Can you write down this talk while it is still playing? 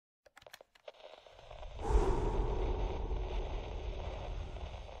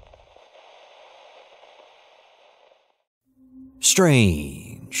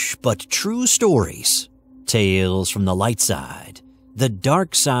Strange but true stories. Tales from the light side, the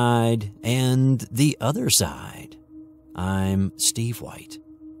dark side, and the other side. I'm Steve White.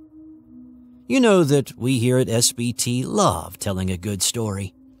 You know that we here at SBT love telling a good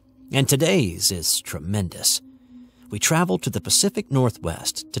story, and today's is tremendous. We traveled to the Pacific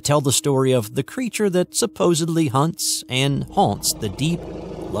Northwest to tell the story of the creature that supposedly hunts and haunts the deep,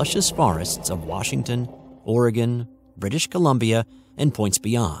 luscious forests of Washington, Oregon, British Columbia, and points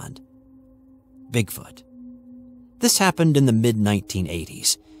beyond. Bigfoot. This happened in the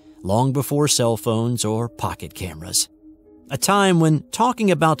mid-1980s, long before cell phones or pocket cameras. A time when talking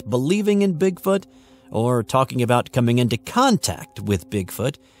about believing in Bigfoot or talking about coming into contact with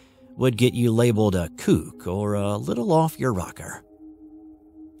Bigfoot would get you labeled a kook or a little off your rocker.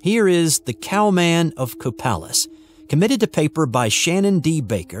 Here is The Cowman of Copalis, committed to paper by Shannon D.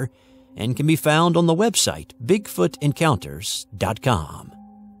 Baker, and can be found on the website BigfootEncounters.com.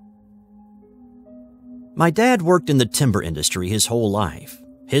 My dad worked in the timber industry his whole life.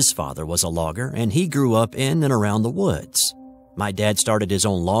 His father was a logger, and he grew up in and around the woods. My dad started his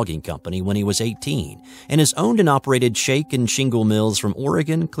own logging company when he was 18 and has owned and operated shake and shingle mills from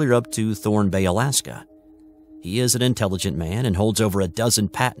Oregon clear up to Thorn Bay, Alaska. He is an intelligent man and holds over a dozen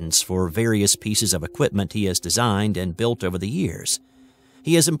patents for various pieces of equipment he has designed and built over the years.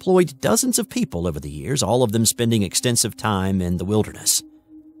 He has employed dozens of people over the years, all of them spending extensive time in the wilderness.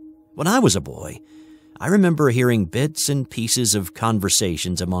 When I was a boy, I remember hearing bits and pieces of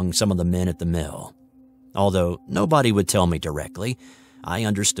conversations among some of the men at the mill. Although nobody would tell me directly, I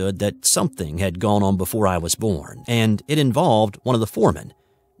understood that something had gone on before I was born, and it involved one of the foremen,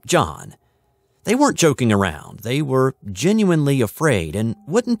 John. They weren't joking around. They were genuinely afraid and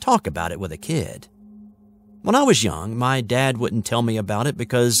wouldn't talk about it with a kid. When I was young, my dad wouldn't tell me about it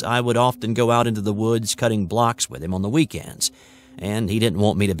because I would often go out into the woods cutting blocks with him on the weekends, and he didn't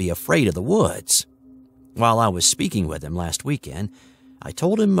want me to be afraid of the woods. While I was speaking with him last weekend, I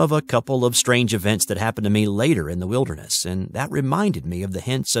told him of a couple of strange events that happened to me later in the wilderness, and that reminded me of the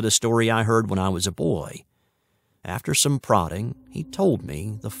hints at a story I heard when I was a boy. After some prodding, he told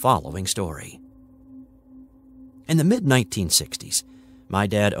me the following story. In the mid-1960s, my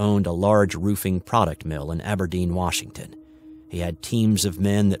dad owned a large roofing product mill in Aberdeen, Washington. He had teams of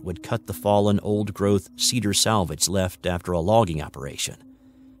men that would cut the fallen old-growth cedar salvage left after a logging operation.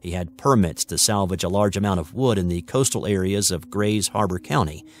 He had permits to salvage a large amount of wood in the coastal areas of Grays Harbor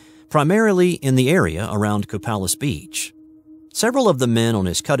County, primarily in the area around Copalis Beach. Several of the men on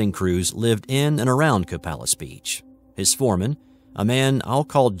his cutting crews lived in and around Copalis Beach. His foreman, a man I'll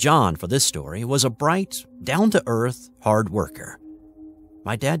call John for this story, was a bright, down-to-earth, hard worker.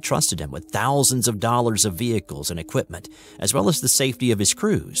 My dad trusted him with thousands of dollars of vehicles and equipment, as well as the safety of his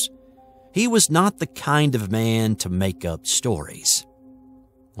crews. He was not the kind of man to make up stories.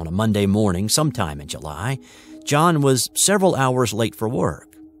 On a Monday morning, sometime in July, John was several hours late for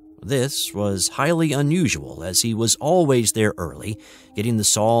work. This was highly unusual, as he was always there early, getting the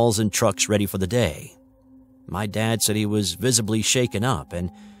saws and trucks ready for the day. My dad said he was visibly shaken up,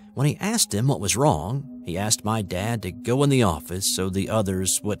 and when he asked him what was wrong, he asked my dad to go in the office so the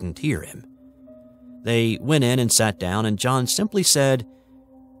others wouldn't hear him. They went in and sat down, and John simply said,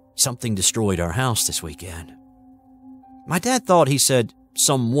 "Something destroyed our house this weekend." My dad thought he said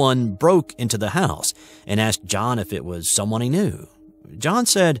someone broke into the house and asked John if it was someone he knew. John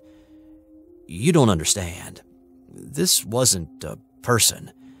said, "You don't understand. This wasn't a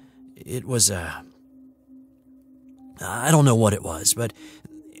person. It was I don't know what it was, but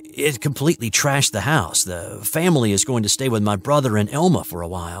it completely trashed the house. The family is going to stay with my brother and Elma for a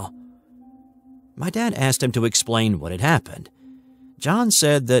while." My dad asked him to explain what had happened. John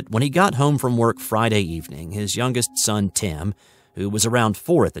said that when he got home from work Friday evening, his youngest son, Tim, who was around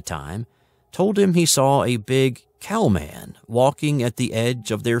 4 at the time, told him he saw a big cowman walking at the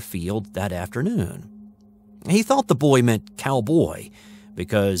edge of their field that afternoon. He thought the boy meant cowboy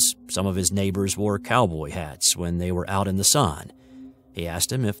because some of his neighbors wore cowboy hats when they were out in the sun. He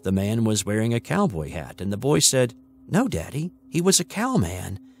asked him if the man was wearing a cowboy hat, and the boy said, "No, Daddy, he was a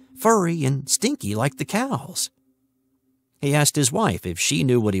cowman, furry and stinky like the cows." He asked his wife if she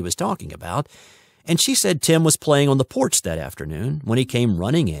knew what he was talking about, and she said Tim was playing on the porch that afternoon when he came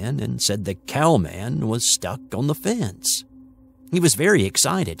running in and said the cowman was stuck on the fence. He was very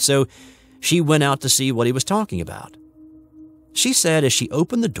excited, so she went out to see what he was talking about. She said as she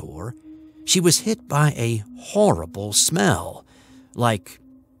opened the door, she was hit by a horrible smell, like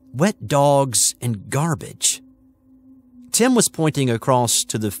wet dogs and garbage. Tim was pointing across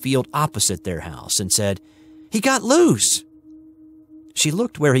to the field opposite their house and said, "He got loose." She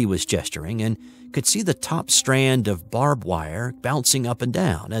looked where he was gesturing and could see the top strand of barbed wire bouncing up and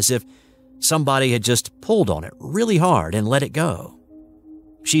down as if somebody had just pulled on it really hard and let it go.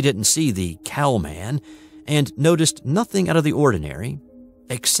 She didn't see the cowman and noticed nothing out of the ordinary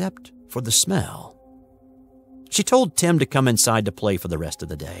except for the smell. She told Tim to come inside to play for the rest of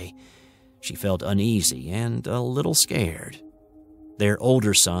the day. She felt uneasy and a little scared. Their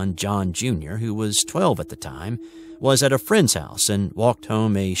older son, John Jr., who was 12 at the time, was at a friend's house and walked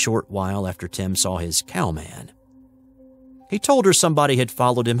home a short while after Tim saw his cowman. He told her somebody had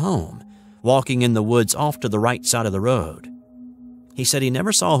followed him home, walking in the woods off to the right side of the road. He said he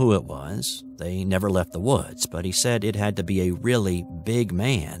never saw who it was. They never left the woods, but he said it had to be a really big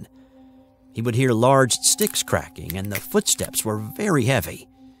man. He would hear large sticks cracking, and the footsteps were very heavy.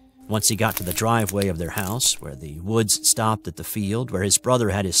 Once he got to the driveway of their house, where the woods stopped at the field where his brother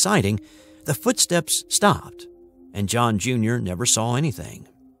had his sighting, the footsteps stopped, and John Jr. never saw anything.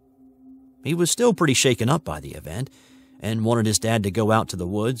 He was still pretty shaken up by the event and wanted his dad to go out to the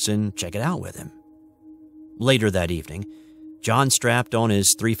woods and check it out with him. Later that evening, John strapped on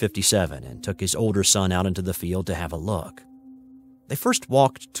his .357 and took his older son out into the field to have a look. They first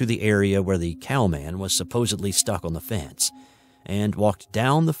walked to the area where the cowman was supposedly stuck on the fence and walked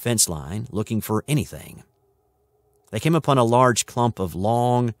down the fence line looking for anything. They came upon a large clump of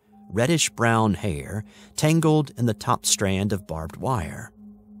long, reddish-brown hair tangled in the top strand of barbed wire.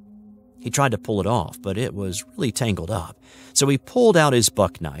 He tried to pull it off, but it was really tangled up, so he pulled out his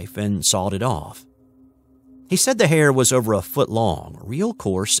buck knife and sawed it off. He said the hair was over a foot long, real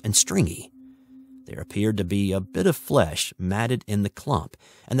coarse and stringy. There appeared to be a bit of flesh matted in the clump,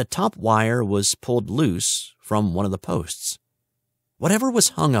 and the top wire was pulled loose from one of the posts. Whatever was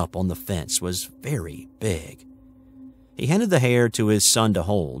hung up on the fence was very big. He handed the hair to his son to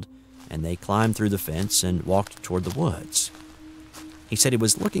hold, and they climbed through the fence and walked toward the woods. He said he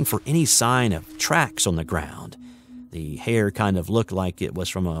was looking for any sign of tracks on the ground. The hair kind of looked like it was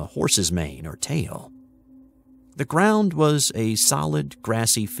from a horse's mane or tail. The ground was a solid,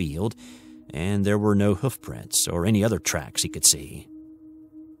 grassy field, and there were no hoofprints or any other tracks he could see.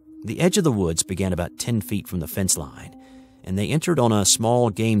 The edge of the woods began about 10 feet from the fence line, and they entered on a small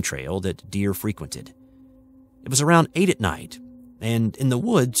game trail that deer frequented. It was around 8 at night, and in the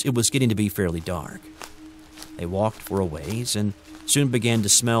woods it was getting to be fairly dark. They walked for a ways and soon began to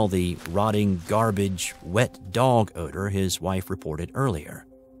smell the rotting garbage, wet dog odor his wife reported earlier.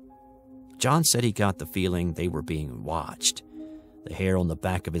 John said he got the feeling they were being watched. The hair on the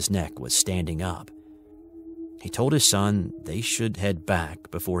back of his neck was standing up. He told his son they should head back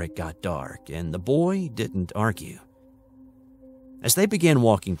before it got dark, and the boy didn't argue. As they began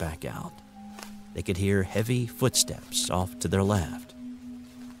walking back out, they could hear heavy footsteps off to their left.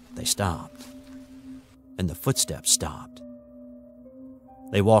 They stopped, and the footsteps stopped.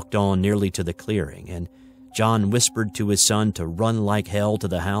 They walked on nearly to the clearing, and John whispered to his son to run like hell to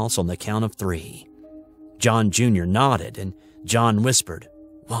the house on the count of 3. John Jr. nodded, and John whispered,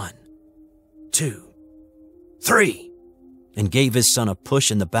 1, 2, 3, and gave his son a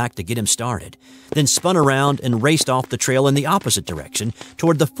push in the back to get him started, then spun around and raced off the trail in the opposite direction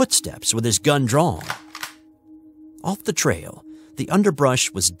toward the footsteps with his gun drawn. Off the trail, the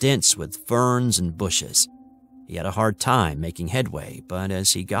underbrush was dense with ferns and bushes. He had a hard time making headway, but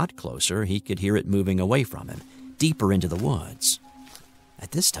as he got closer, he could hear it moving away from him, deeper into the woods.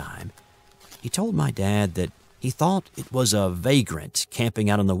 At this time, he told my dad that he thought it was a vagrant camping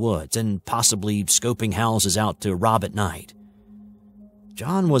out in the woods and possibly scoping houses out to rob at night.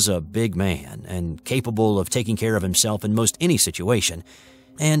 John was a big man and capable of taking care of himself in most any situation,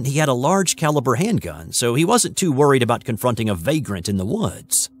 and he had a large caliber handgun, so he wasn't too worried about confronting a vagrant in the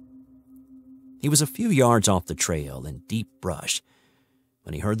woods. He was a few yards off the trail in deep brush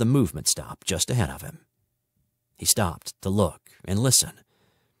when he heard the movement stop just ahead of him. He stopped to look and listen,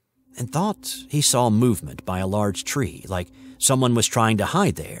 and thought he saw movement by a large tree, like someone was trying to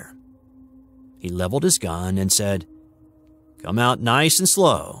hide there. He leveled his gun and said, "Come out nice and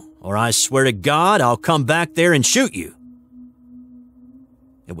slow, or I swear to God I'll come back there and shoot you."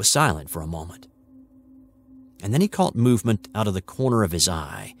 It was silent for a moment, and then he caught movement out of the corner of his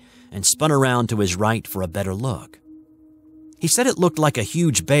eye and spun around to his right for a better look. He said it looked like a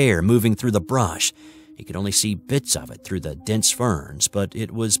huge bear moving through the brush. He could only see bits of it through the dense ferns, but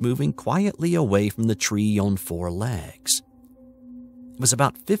it was moving quietly away from the tree on 4 legs. It was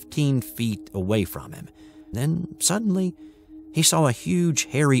about 15 feet away from him. Then, suddenly, he saw a huge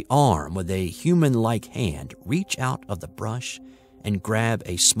hairy arm with a human-like hand reach out of the brush and grab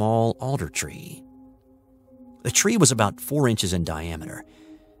a small alder tree. The tree was about 4 inches in diameter,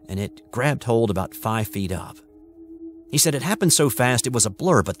 and it grabbed hold about 5 feet up. He said it happened so fast it was a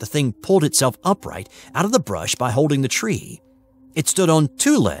blur, but the thing pulled itself upright out of the brush by holding the tree. It stood on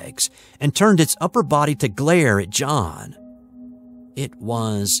 2 legs and turned its upper body to glare at John. It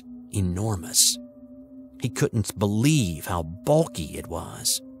was enormous. He couldn't believe how bulky it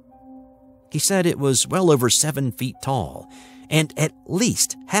was. He said it was well over 7 feet tall and at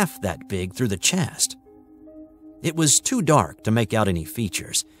least half that big through the chest. It was too dark to make out any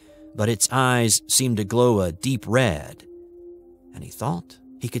features, but its eyes seemed to glow a deep red, and he thought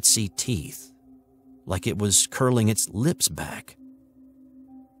he could see teeth, like it was curling its lips back.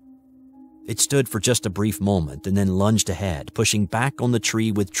 It stood for just a brief moment and then lunged ahead, pushing back on the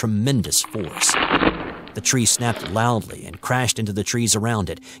tree with tremendous force. The tree snapped loudly and crashed into the trees around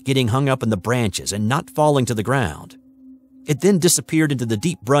it, getting hung up in the branches and not falling to the ground. It then disappeared into the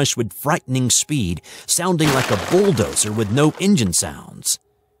deep brush with frightening speed, sounding like a bulldozer with no engine sounds.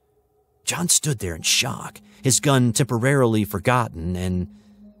 John stood there in shock, his gun temporarily forgotten, and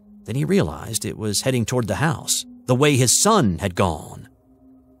then he realized it was heading toward the house, the way his son had gone.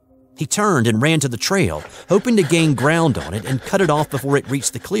 He turned and ran to the trail, hoping to gain ground on it and cut it off before it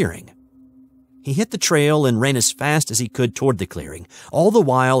reached the clearing. He hit the trail and ran as fast as he could toward the clearing, all the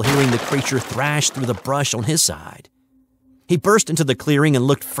while hearing the creature thrash through the brush on his side. He burst into the clearing and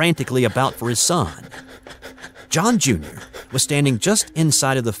looked frantically about for his son. John Jr. was standing just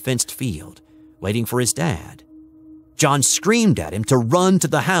inside of the fenced field, waiting for his dad. John screamed at him to run to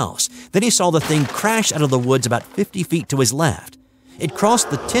the house. Then he saw the thing crash out of the woods about 50 feet to his left. It crossed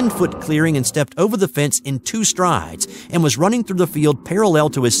the 10-foot clearing and stepped over the fence in 2 strides and was running through the field parallel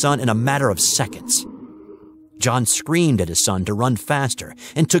to his son in a matter of seconds. John screamed at his son to run faster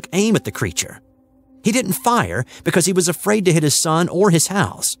and took aim at the creature. He didn't fire because he was afraid to hit his son or his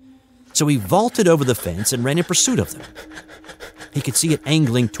house, so he vaulted over the fence and ran in pursuit of them. He could see it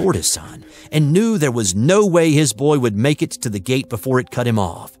angling toward his son and knew there was no way his boy would make it to the gate before it cut him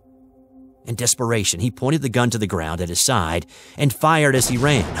off. In desperation, he pointed the gun to the ground at his side and fired as he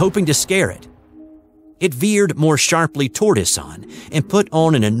ran, hoping to scare it. It veered more sharply toward his son and put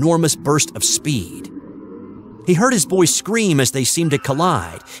on an enormous burst of speed. He heard his boy scream as they seemed to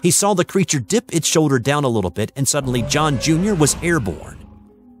collide. He saw the creature dip its shoulder down a little bit, and suddenly John Jr. was airborne.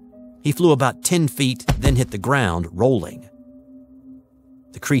 He flew about 10 feet, then hit the ground, rolling.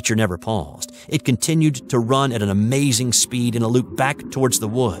 The creature never paused. It continued to run at an amazing speed in a loop back towards the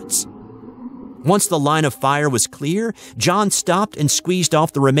woods. Once the line of fire was clear, John stopped and squeezed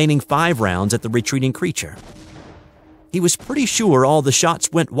off the remaining 5 rounds at the retreating creature. He was pretty sure all the shots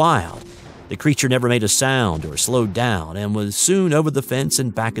went wild. The creature never made a sound or slowed down and was soon over the fence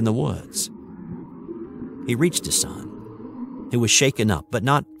and back in the woods. He reached his son, who was shaken up but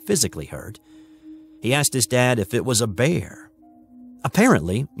not physically hurt. He asked his dad if it was a bear.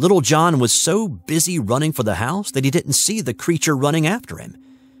 Apparently, little John was so busy running for the house that he didn't see the creature running after him.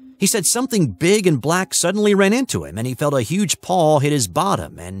 He said something big and black suddenly ran into him, and he felt a huge paw hit his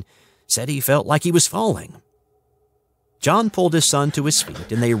bottom and said he felt like he was falling. John pulled his son to his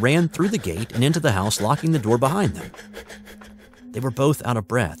feet, and they ran through the gate and into the house, locking the door behind them. They were both out of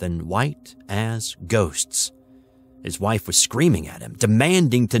breath and white as ghosts. His wife was screaming at him,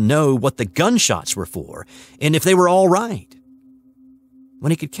 demanding to know what the gunshots were for and if they were all right. When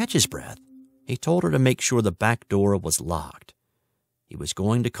he could catch his breath, he told her to make sure the back door was locked. He was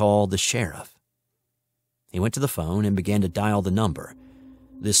going to call the sheriff. He went to the phone and began to dial the number.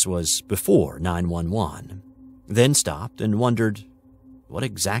 This was before 911. Then stopped and wondered what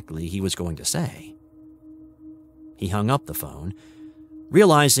exactly he was going to say. He hung up the phone,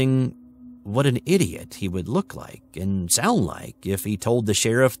 realizing what an idiot he would look like and sound like if he told the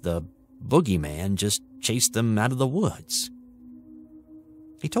sheriff the boogeyman just chased them out of the woods.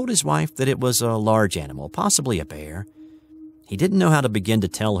 He told his wife that it was a large animal, possibly a bear. He didn't know how to begin to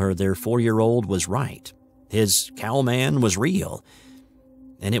tell her their 4-year-old was right. His cowman was real,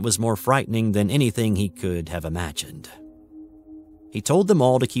 and it was more frightening than anything he could have imagined. He told them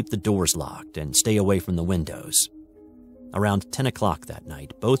all to keep the doors locked and stay away from the windows. Around 10 o'clock that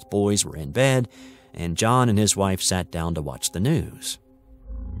night, both boys were in bed, and John and his wife sat down to watch the news.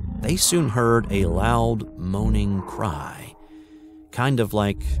 They soon heard a loud, moaning cry, kind of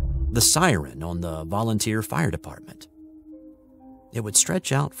like the siren on the volunteer fire department. It would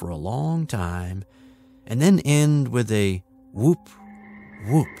stretch out for a long time and then end with a whoop,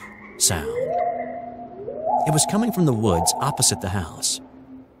 whoop sound. It was coming from the woods opposite the house.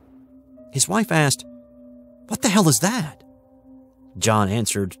 His wife asked, "What the hell is that?" John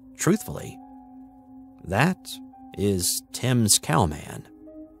answered truthfully, "That is Tim's cowman."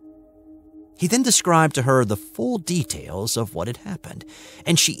 He then described to her the full details of what had happened,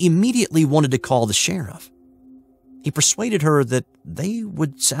 and she immediately wanted to call the sheriff. He persuaded her that they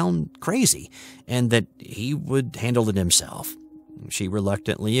would sound crazy and that he would handle it himself. She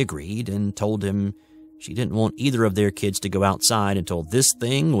reluctantly agreed and told him she didn't want either of their kids to go outside until this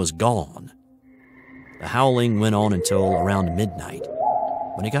thing was gone. The howling went on until around midnight,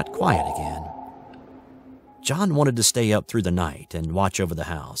 when it got quiet again. John wanted to stay up through the night and watch over the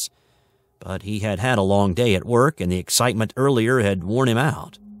house, but he had had a long day at work and the excitement earlier had worn him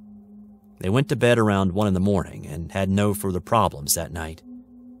out. They went to bed around 1 a.m. and had no further problems that night.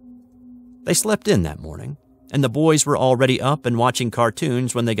 They slept in that morning, and the boys were already up and watching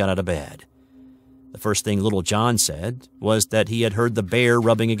cartoons when they got out of bed. The first thing little John said was that he had heard the bear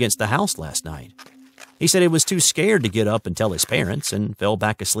rubbing against the house last night. He said he was too scared to get up and tell his parents and fell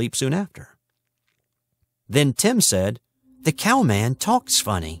back asleep soon after. Then Tim said, "The cowman talks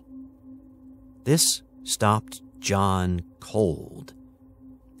funny." This stopped John cold.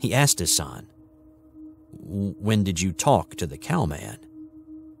 He asked his son, "When did you talk to the cowman?"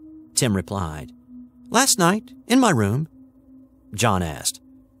 Tim replied, "Last night, in my room." John asked,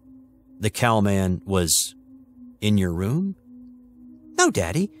 "The cowman was in your room?" "No,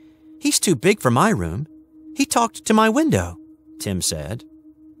 Daddy. He's too big for my room. He talked to my window," Tim said,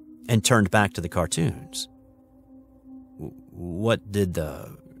 and turned back to the cartoons. "What did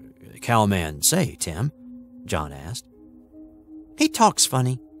the cowman say, Tim?" John asked. "He talks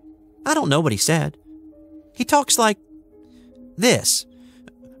funny. I don't know what he said. He talks like this.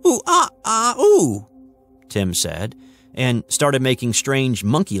 Ooh, ah, ah, ooh," Tim said, and started making strange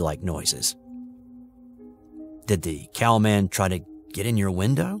monkey-like noises. "Did the cowman try to get in your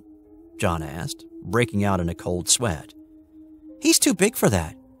window?" John asked, breaking out in a cold sweat. "He's too big for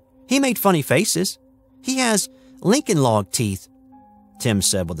that. He made funny faces. He has Lincoln log teeth," Tim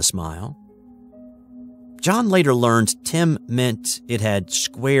said with a smile. John later learned Tim meant it had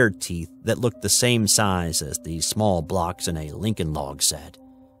square teeth that looked the same size as the small blocks in a Lincoln log set.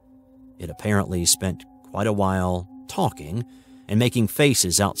 It apparently spent quite a while talking and making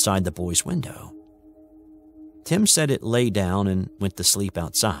faces outside the boy's window. Tim said it lay down and went to sleep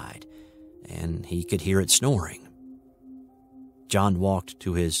outside, and he could hear it snoring. John walked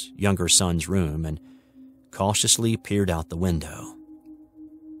to his younger son's room and cautiously peered out the window.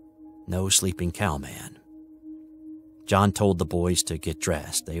 No sleeping cowman. John told the boys to get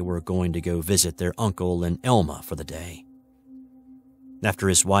dressed. They were going to go visit their uncle in Elma for the day. After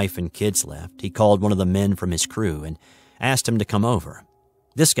his wife and kids left, he called one of the men from his crew and asked him to come over.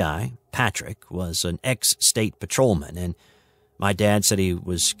 This guy, Patrick, was an ex-state patrolman, and my dad said he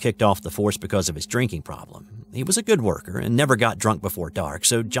was kicked off the force because of his drinking problem. He was a good worker and never got drunk before dark,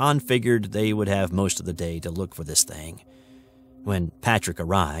 so John figured they would have most of the day to look for this thing. When Patrick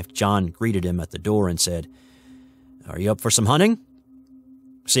arrived, John greeted him at the door and said, "Are you up for some hunting?"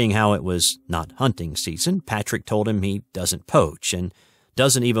 Seeing how it was not hunting season, Patrick told him he doesn't poach and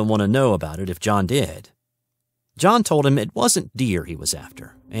doesn't even want to know about it if John did. John told him it wasn't deer he was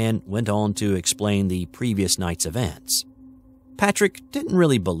after, and went on to explain the previous night's events. Patrick didn't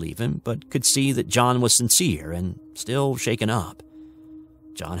really believe him, but could see that John was sincere and still shaken up.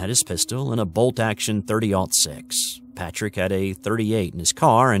 John had his pistol and a bolt-action .30-06. Patrick had a .38 in his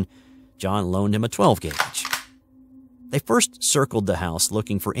car, and John loaned him a 12-gauge. They first circled the house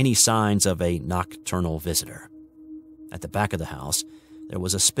looking for any signs of a nocturnal visitor. At the back of the house, there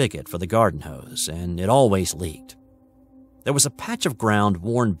was a spigot for the garden hose, and it always leaked. There was a patch of ground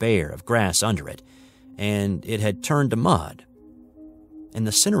worn bare of grass under it, and it had turned to mud. In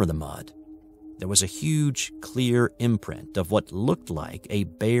the center of the mud, there was a huge, clear imprint of what looked like a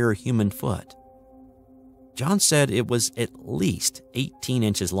bare human foot. John said it was at least 18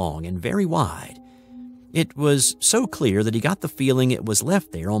 inches long and very wide. It was so clear that he got the feeling it was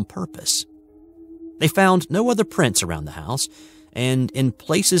left there on purpose. They found no other prints around the house, and in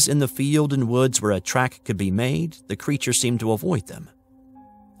places in the field and woods where a track could be made, the creature seemed to avoid them.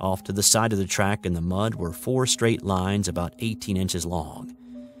 Off to the side of the track in the mud were 4 straight lines about 18 inches long.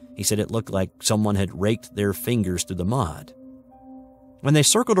 He said it looked like someone had raked their fingers through the mud. When they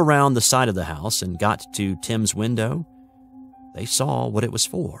circled around the side of the house and got to Tim's window, they saw what it was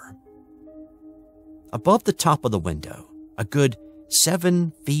for. Above the top of the window, a good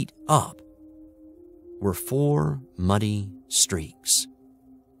 7 feet up, were 4 muddy streaks.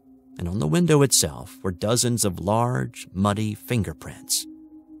 And on the window itself were dozens of large, muddy fingerprints.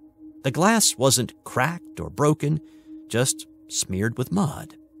 The glass wasn't cracked or broken, just smeared with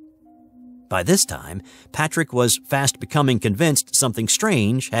mud. By this time, Patrick was fast becoming convinced something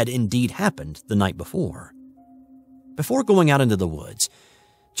strange had indeed happened the night before. Before going out into the woods,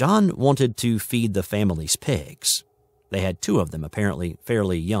 John wanted to feed the family's pigs. They had 2 of them, apparently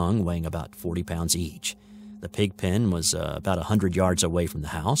fairly young, weighing about 40 pounds each. The pig pen was about 100 yards away from the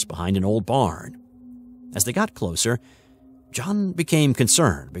house, behind an old barn. As they got closer, John became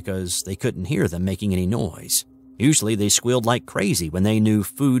concerned because they couldn't hear them making any noise. Usually they squealed like crazy when they knew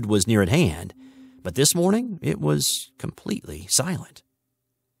food was near at hand, but this morning it was completely silent.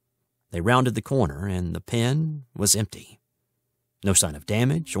 They rounded the corner and the pen was empty. No sign of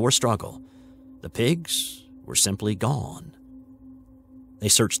damage or struggle. The pigs were simply gone. They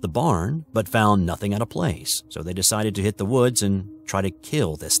searched the barn but found nothing out of place, so they decided to hit the woods and try to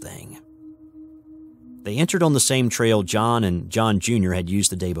kill this thing. They entered on the same trail John and John Jr. had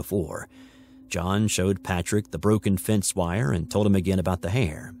used the day before. John showed Patrick the broken fence wire and told him again about the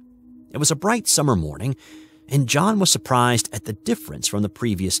hare. It was a bright summer morning, and John was surprised at the difference from the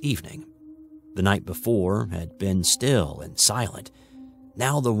previous evening. The night before had been still and silent.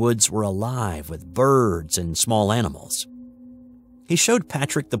 Now the woods were alive with birds and small animals. He showed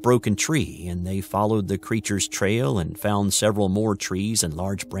Patrick the broken tree, and they followed the creature's trail and found several more trees and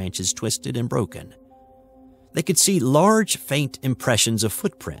large branches twisted and broken. They could see large, faint impressions of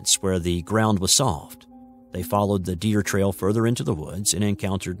footprints where the ground was soft. They followed the deer trail further into the woods and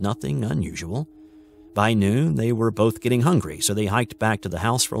encountered nothing unusual. By noon, they were both getting hungry, so they hiked back to the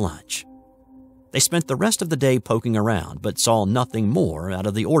house for lunch. They spent the rest of the day poking around, but saw nothing more out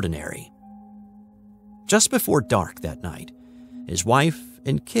of the ordinary. Just before dark that night, his wife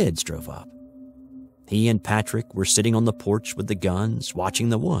and kids drove up. He and Patrick were sitting on the porch with the guns, watching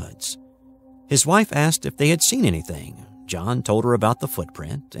the woods. His wife asked if they had seen anything. John told her about the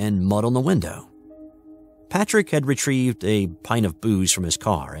footprint and mud on the window. Patrick had retrieved a pint of booze from his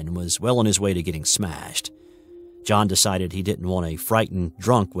car and was well on his way to getting smashed. John decided he didn't want a frightened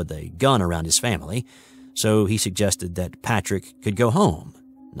drunk with a gun around his family, so he suggested that Patrick could go home.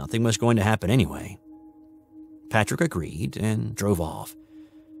 Nothing was going to happen anyway. Patrick agreed and drove off,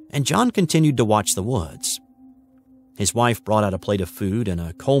 and John continued to watch the woods. His wife brought out a plate of food and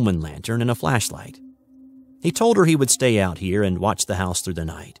a Coleman lantern and a flashlight. He told her he would stay out here and watch the house through the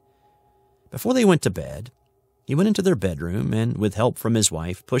night. Before they went to bed, he went into their bedroom and, with help from his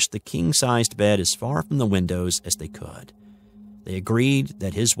wife, pushed the king-sized bed as far from the windows as they could. They agreed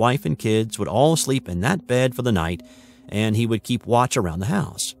that his wife and kids would all sleep in that bed for the night, and he would keep watch around the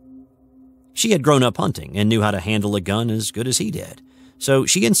house. She had grown up hunting and knew how to handle a gun as good as he did, so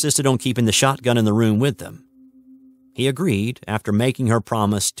she insisted on keeping the shotgun in the room with them. He agreed after making her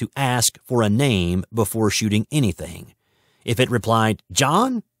promise to ask for a name before shooting anything. If it replied,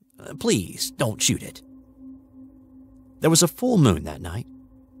 "John, please don't shoot it." There was a full moon that night,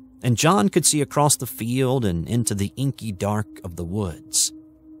 and John could see across the field and into the inky dark of the woods.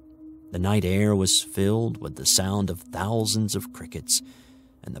 The night air was filled with the sound of thousands of crickets,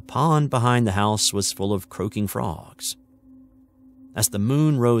 and the pond behind the house was full of croaking frogs. As the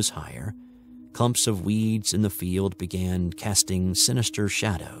moon rose higher, clumps of weeds in the field began casting sinister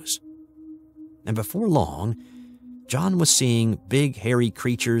shadows. And before long, John was seeing big hairy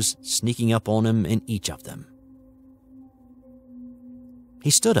creatures sneaking up on him in each of them. He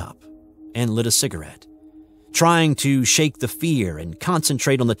stood up and lit a cigarette, trying to shake the fear and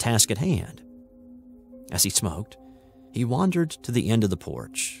concentrate on the task at hand. As he smoked, he wandered to the end of the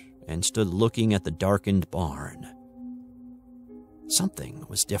porch and stood looking at the darkened barn. Something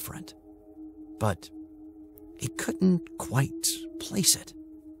was different, but he couldn't quite place it.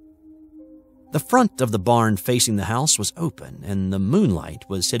 The front of the barn facing the house was open, and the moonlight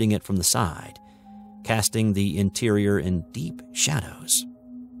was hitting it from the side, casting the interior in deep shadows.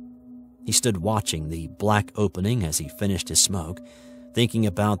 He stood watching the black opening as he finished his smoke, thinking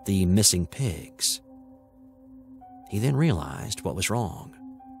about the missing pigs. He then realized what was wrong.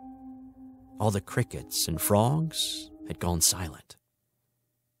 All the crickets and frogs had gone silent.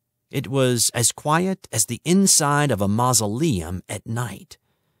 It was as quiet as the inside of a mausoleum at night.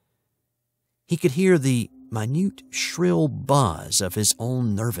 He could hear the minute, shrill buzz of his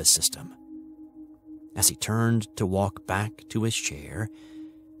own nervous system. As he turned to walk back to his chair,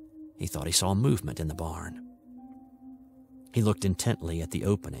 he thought he saw movement in the barn. He looked intently at the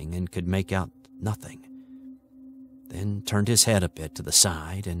opening and could make out nothing, then turned his head a bit to the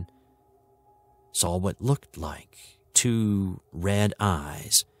side and saw what looked like 2 red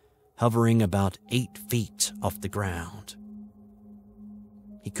eyes hovering about 8 feet off the ground.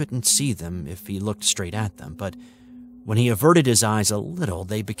 He couldn't see them if he looked straight at them, but when he averted his eyes a little,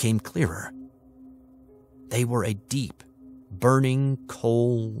 they became clearer. They were a deep, burning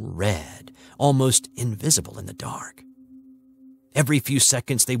coal red, almost invisible in the dark. Every few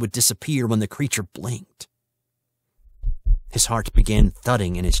seconds they would disappear when the creature blinked. His heart began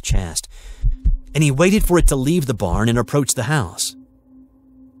thudding in his chest, and he waited for it to leave the barn and approach the house.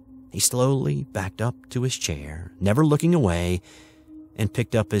 He slowly backed up to his chair, never looking away, and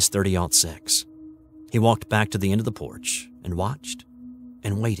picked up his .30-06. He walked back to the end of the porch and watched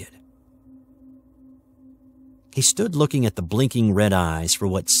and waited. He stood looking at the blinking red eyes for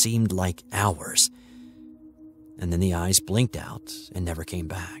what seemed like hours, and then the eyes blinked out and never came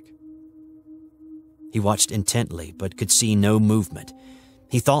back. He watched intently but could see no movement.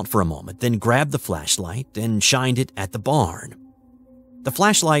 He thought for a moment, then grabbed the flashlight and shined it at the barn. The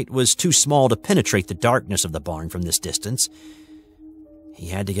flashlight was too small to penetrate the darkness of the barn from this distance. He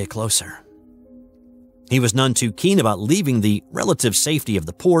had to get closer. He was none too keen about leaving the relative safety of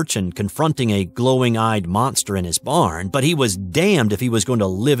the porch and confronting a glowing-eyed monster in his barn, but he was damned if he was going to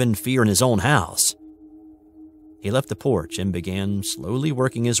live in fear in his own house. He left the porch and began slowly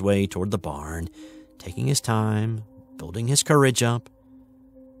working his way toward the barn, taking his time, building his courage up.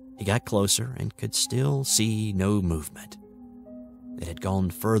 He got closer and could still see no movement. It had gone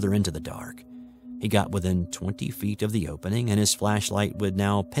further into the dark. He got within 20 feet of the opening, and his flashlight would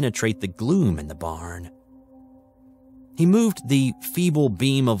now penetrate the gloom in the barn. He moved the feeble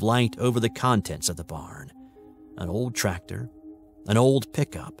beam of light over the contents of the barn. An old tractor, an old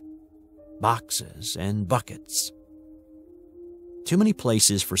pickup, boxes and buckets. Too many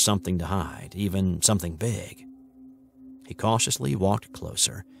places for something to hide, even something big. He cautiously walked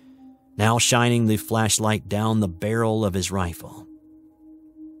closer, now shining the flashlight down the barrel of his rifle.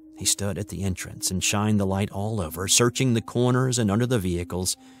 He stood at the entrance and shined the light all over, searching the corners and under the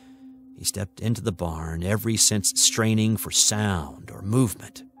vehicles. He stepped into the barn, every sense straining for sound or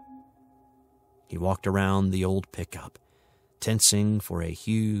movement. He walked around the old pickup, tensing for a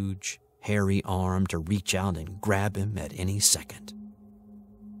huge, hairy arm to reach out and grab him at any second.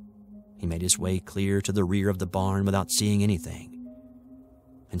 He made his way clear to the rear of the barn without seeing anything,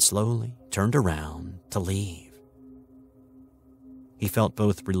 and slowly turned around to leave. He felt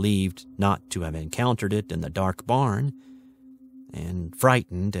both relieved not to have encountered it in the dark barn, and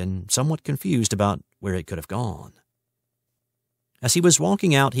frightened and somewhat confused about where it could have gone. As he was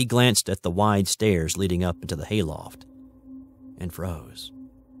walking out, he glanced at the wide stairs leading up into the hayloft and froze.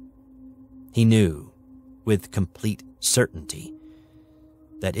 He knew, with complete certainty,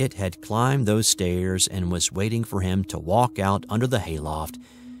 that it had climbed those stairs and was waiting for him to walk out under the hayloft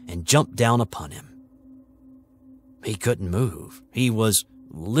and jump down upon him. He couldn't move. He was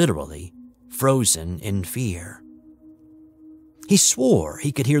literally frozen in fear. He swore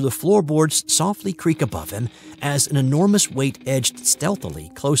he could hear the floorboards softly creak above him as an enormous weight edged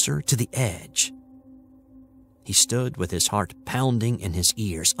stealthily closer to the edge. He stood with his heart pounding in his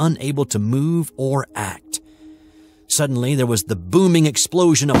ears, unable to move or act. Suddenly, there was the booming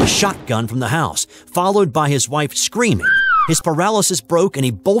explosion of a shotgun from the house, followed by his wife screaming. His paralysis broke and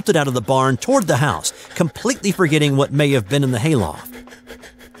he bolted out of the barn toward the house, completely forgetting what may have been in the hayloft.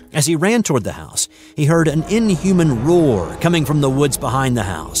 As he ran toward the house, he heard an inhuman roar coming from the woods behind the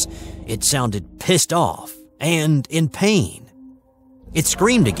house. It sounded pissed off and in pain. It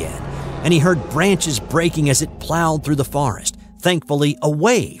screamed again, and he heard branches breaking as it plowed through the forest, thankfully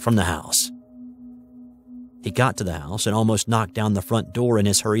away from the house. He got to the house and almost knocked down the front door in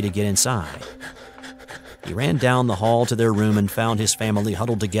his hurry to get inside. He ran down the hall to their room and found his family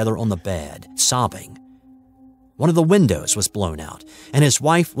huddled together on the bed, sobbing. One of the windows was blown out, and his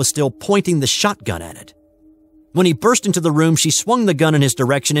wife was still pointing the shotgun at it. When he burst into the room, she swung the gun in his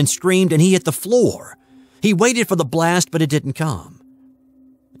direction and screamed, and he hit the floor. He waited for the blast, but it didn't come.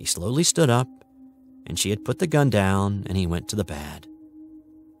 He slowly stood up, and she had put the gun down, and he went to the bed.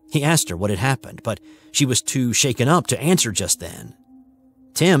 He asked her what had happened, but she was too shaken up to answer just then.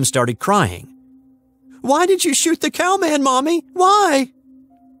 Tim started crying. "Why did you shoot the cowman, Mommy? Why?"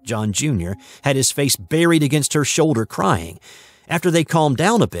 John Jr. had his face buried against her shoulder, crying. After they calmed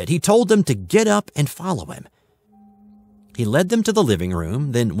down a bit, he told them to get up and follow him. He led them to the living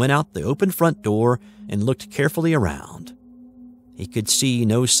room, then went out the open front door and looked carefully around. He could see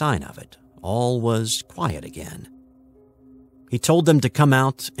no sign of it. All was quiet again. He told them to come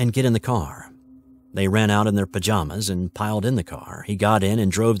out and get in the car. They ran out in their pajamas and piled in the car. He got in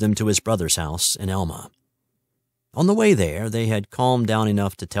and drove them to his brother's house in Elma. On the way there, they had calmed down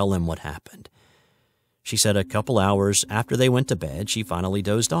enough to tell him what happened. She said a couple hours after they went to bed, she finally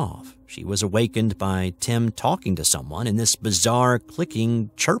dozed off. She was awakened by Tim talking to someone in this bizarre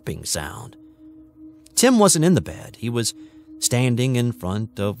clicking, chirping sound. Tim wasn't in the bed. He was standing in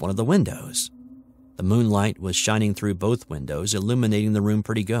front of one of the windows. The moonlight was shining through both windows, illuminating the room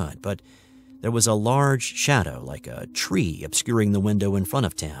pretty good, but there was a large shadow, like a tree, obscuring the window in front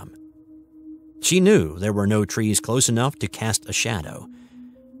of Tim. She knew there were no trees close enough to cast a shadow.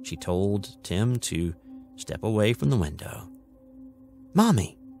 She told Tim to step away from the window.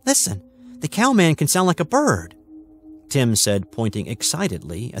 "Mommy, Listen, the cowman can sound like a bird," Tim said, pointing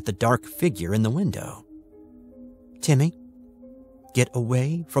excitedly at the dark figure in the window. "Timmy, get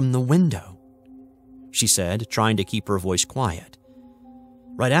away from the window," she said, trying to keep her voice quiet.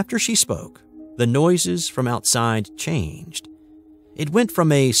 Right after she spoke, the noises from outside changed. It went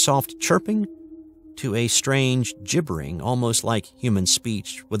from a soft chirping to a strange gibbering, almost like human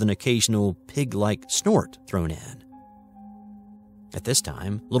speech, with an occasional pig-like snort thrown in. At this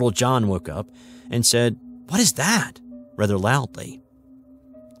time, little John woke up and said, "What is that?" rather loudly.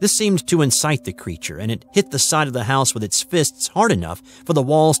 This seemed to incite the creature, and it hit the side of the house with its fists hard enough for the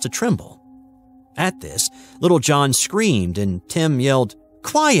walls to tremble. At this, little John screamed, and Tim yelled,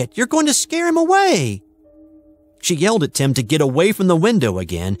 "Quiet! You're going to scare him away!" She yelled at Tim to get away from the window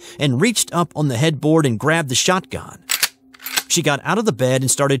again and reached up on the headboard and grabbed the shotgun. She got out of the bed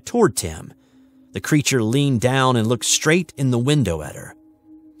and started toward Tim. The creature leaned down and looked straight in the window at her.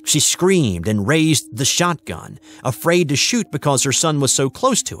 She screamed and raised the shotgun, afraid to shoot because her son was so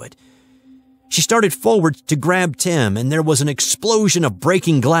close to it. She started forward to grab Tim, and there was an explosion of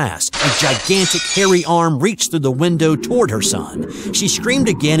breaking glass. A gigantic, hairy arm reached through the window toward her son. She screamed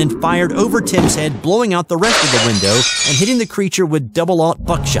again and fired over Tim's head, blowing out the rest of the window and hitting the creature with double-aught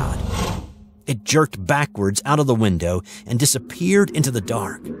buckshot. It jerked backwards out of the window and disappeared into the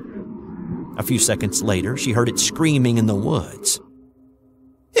dark. A few seconds later, she heard it screaming in the woods.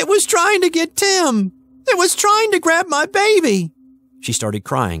 "It was trying to get Tim! It was trying to grab my baby!" She started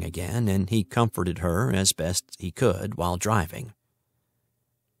crying again, and he comforted her as best he could while driving.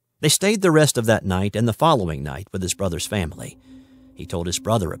 They stayed the rest of that night and the following night with his brother's family. He told his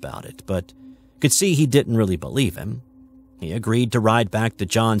brother about it, but could see he didn't really believe him. He agreed to ride back to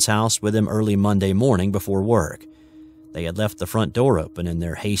John's house with him early Monday morning before work. They had left the front door open in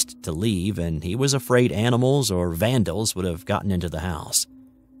their haste to leave, and he was afraid animals or vandals would have gotten into the house.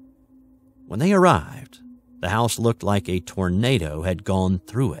 When they arrived, the house looked like a tornado had gone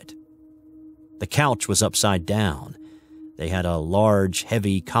through it. The couch was upside down. They had a large,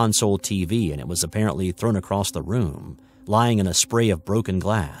 heavy console TV, and it was apparently thrown across the room, lying in a spray of broken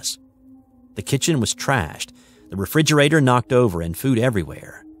glass. The kitchen was trashed, the refrigerator knocked over, and food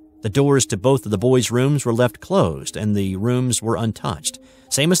everywhere. The doors to both of the boys' rooms were left closed, and the rooms were untouched,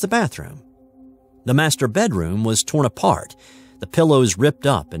 same as the bathroom. The master bedroom was torn apart, the pillows ripped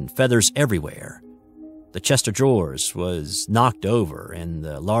up, and feathers everywhere. The chest of drawers was knocked over and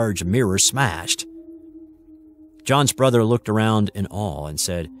the large mirror smashed. John's brother looked around in awe and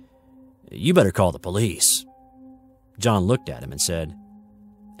said, "You better call the police." John looked at him and said,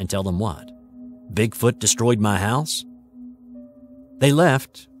 "And tell them what? Bigfoot destroyed my house?" They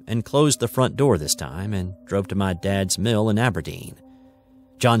left and closed the front door this time and drove to my dad's mill in Aberdeen.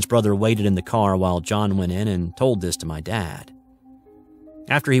 John's brother waited in the car while John went in and told this to my dad.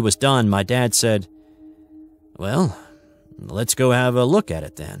 After he was done, my dad said, "Well, let's go have a look at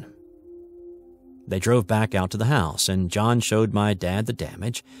it then." They drove back out to the house, and John showed my dad the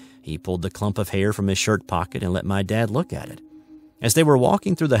damage. He pulled the clump of hair from his shirt pocket and let my dad look at it. As they were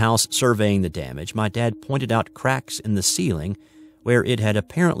walking through the house surveying the damage, my dad pointed out cracks in the ceiling where it had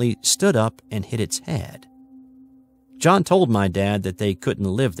apparently stood up and hit its head. John told my dad that they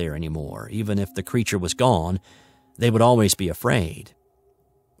couldn't live there anymore. Even if the creature was gone, they would always be afraid.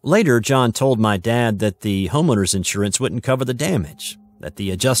 Later, John told my dad that the homeowner's insurance wouldn't cover the damage, that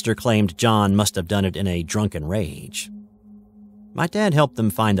the adjuster claimed John must have done it in a drunken rage. My dad helped them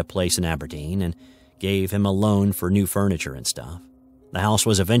find a place in Aberdeen and gave him a loan for new furniture and stuff. The house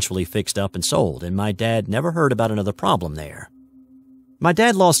was eventually fixed up and sold, and my dad never heard about another problem there. My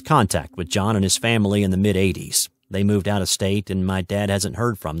dad lost contact with John and his family in the mid-'80s. They moved out of state, and my dad hasn't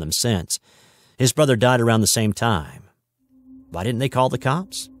heard from them since. His brother died around the same time. Why didn't they call the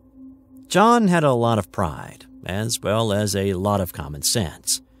cops? John had a lot of pride, as well as a lot of common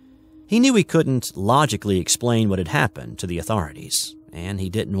sense. He knew he couldn't logically explain what had happened to the authorities, and he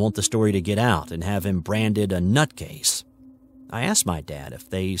didn't want the story to get out and have him branded a nutcase. I asked my dad if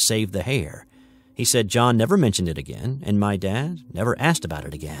they saved the hair. He said John never mentioned it again, and my dad never asked about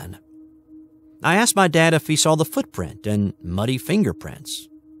it again. I asked my dad if he saw the footprint and muddy fingerprints.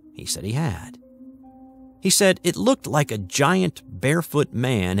 He said he had. He said it looked like a giant barefoot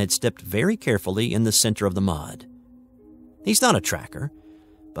man had stepped very carefully in the center of the mud. He's not a tracker,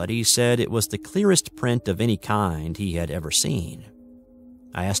 but he said it was the clearest print of any kind he had ever seen.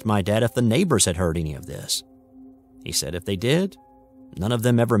 I asked my dad if the neighbors had heard any of this. He said if they did, none of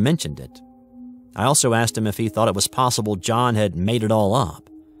them ever mentioned it. I also asked him if he thought it was possible John had made it all up,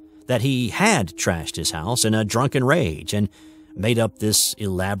 that he had trashed his house in a drunken rage and made up this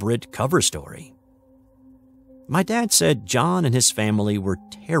elaborate cover story. My dad said John and his family were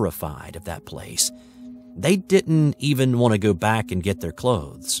terrified of that place. They didn't even want to go back and get their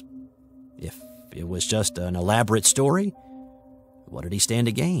clothes. If it was just an elaborate story, what did he stand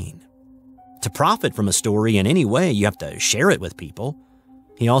to gain? To profit from a story in any way, you have to share it with people.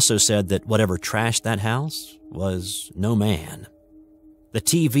 He also said that whatever trashed that house was no man. The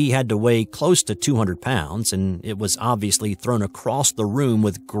TV had to weigh close to 200 pounds, and it was obviously thrown across the room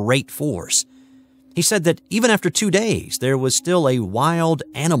with great force. He said that even after 2 days, there was still a wild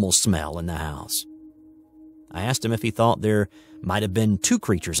animal smell in the house. I asked him if he thought there might have been 2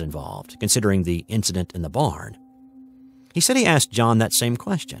 creatures involved, considering the incident in the barn. He said he asked John that same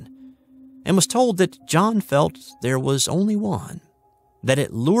question, and was told that John felt there was only one, that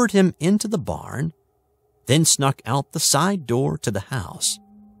it lured him into the barn, then snuck out the side door to the house.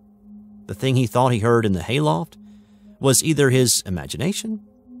 The thing he thought he heard in the hayloft was either his imagination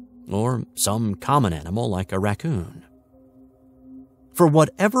or some common animal like a raccoon. For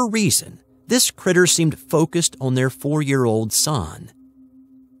whatever reason, this critter seemed focused on their 4-year-old son.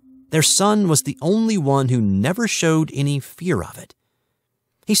 Their son was the only one who never showed any fear of it.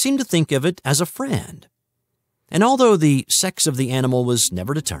 He seemed to think of it as a friend. And although the sex of the animal was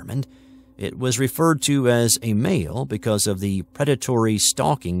never determined, it was referred to as a male because of the predatory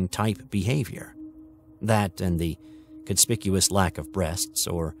stalking type behavior. That and the conspicuous lack of breasts,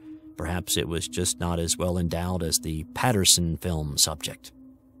 or perhaps it was just not as well endowed as the Patterson film subject.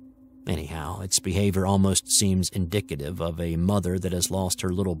 Anyhow, its behavior almost seems indicative of a mother that has lost her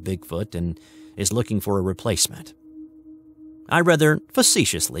little Bigfoot and is looking for a replacement. I rather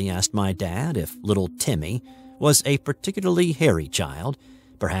facetiously asked my dad if little Timmy was a particularly hairy child,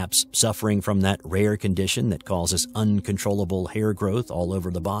 perhaps suffering from that rare condition that causes uncontrollable hair growth all over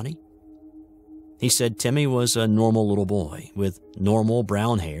the body. He said Timmy was a normal little boy with normal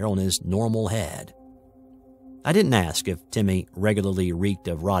brown hair on his normal head. I didn't ask if Timmy regularly reeked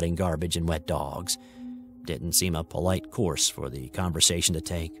of rotting garbage and wet dogs. Didn't seem a polite course for the conversation to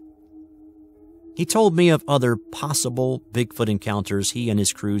take. He told me of other possible Bigfoot encounters he and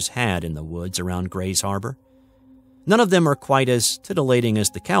his crews had in the woods around Grays Harbor. None of them are quite as titillating as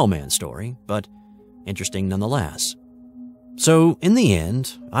the cowman story, but interesting nonetheless. So, in the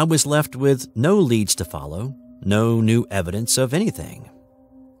end, I was left with no leads to follow, no new evidence of anything.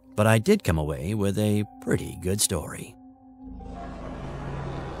 But I did come away with a pretty good story.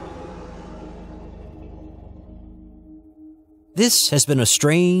 This has been a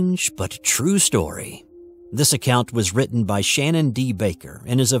strange but true story. This account was written by Shannon D. Baker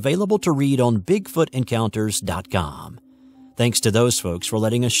and is available to read on BigfootEncounters.com. Thanks to those folks for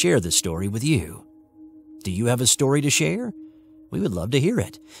letting us share this story with you. Do you have a story to share? We would love to hear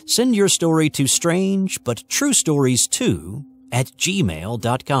it. Send your story to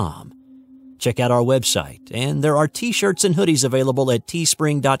strangebutTrueStories2@gmail.com. Check out our website, and there are t-shirts and hoodies available at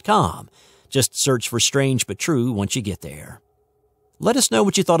teespring.com. Just search for Strange But True once you get there. Let us know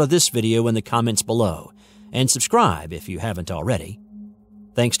what you thought of this video in the comments below, and subscribe if you haven't already.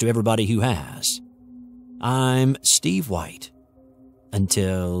 Thanks to everybody who has. I'm Steve White.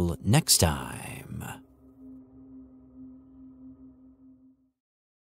 Until next time.